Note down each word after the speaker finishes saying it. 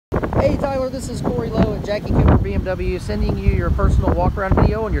Hey Tyler, this is Cory Lowe at Jackie Cooper BMW, sending you your personal walk-around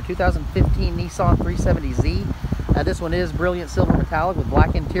video on your 2015 Nissan 370Z. This one is brilliant silver metallic with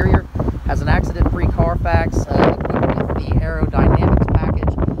black interior, has an accident-free Carfax, equipped with the aerodynamics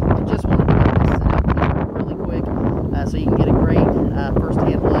package. I just wanted to get this sent out to you really quick so you can get a great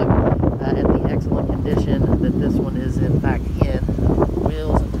first-hand look at the excellent condition that this one is in fact in.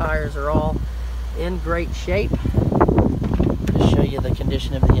 Wheels and tires are all in great shape. Just show you the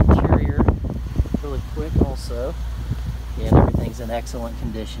condition of the interior really quick also. And everything's in excellent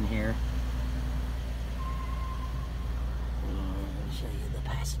condition here. And show you the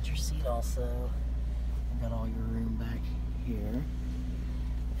passenger seat also. I've got all your room back here.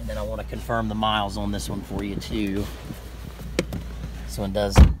 And then I want to confirm the miles on this one for you too. This one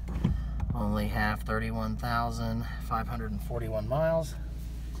does only have 31,541 miles.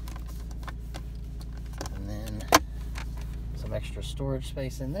 And then some extra storage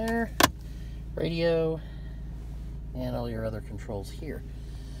space in there, radio, and all your other controls here.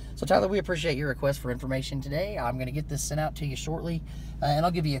 So Tyler, we appreciate your request for information today. I'm going to get this sent out to you shortly, and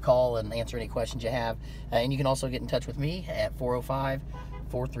I'll give you a call and answer any questions you have. And you can also get in touch with me at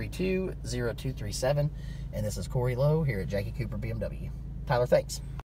 405-432-0237. And this is Cory Lowe here at Jackie Cooper BMW. Tyler, thanks.